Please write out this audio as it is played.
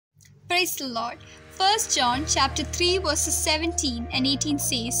Praise the Lord. 1 John chapter 3 verses 17 and 18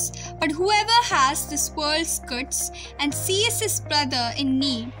 says, "But whoever has this world's goods and sees his brother in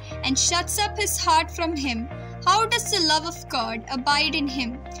need and shuts up his heart from him, how does the love of God abide in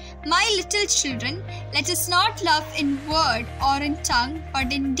him? My little children, let us not love in word or in tongue,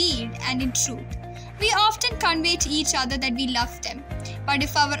 but in deed and in truth." We often convey to each other that we love them, but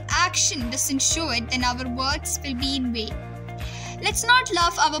if our action doesn't show it, then our words will be in vain. Let's not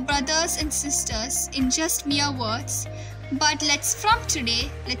love our brothers and sisters in just mere words, but from today,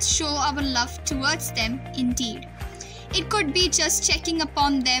 let's show our love towards them in deed. It could be just checking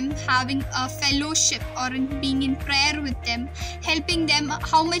upon them, having a fellowship, or being in prayer with them, helping them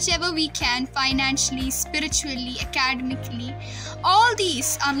how much ever we can financially, spiritually, academically. All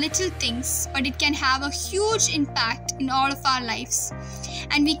these are little things, but it can have a huge impact in all of our lives.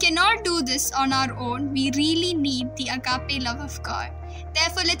 And we cannot do this on our own. We really need the agape love of God.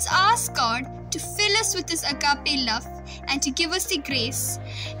 Therefore, let's ask God to fill us with His agape love and to give us the grace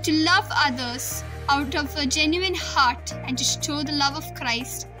to love others out of a genuine heart and to show the love of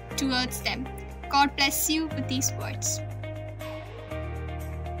Christ towards them. God bless you with these words.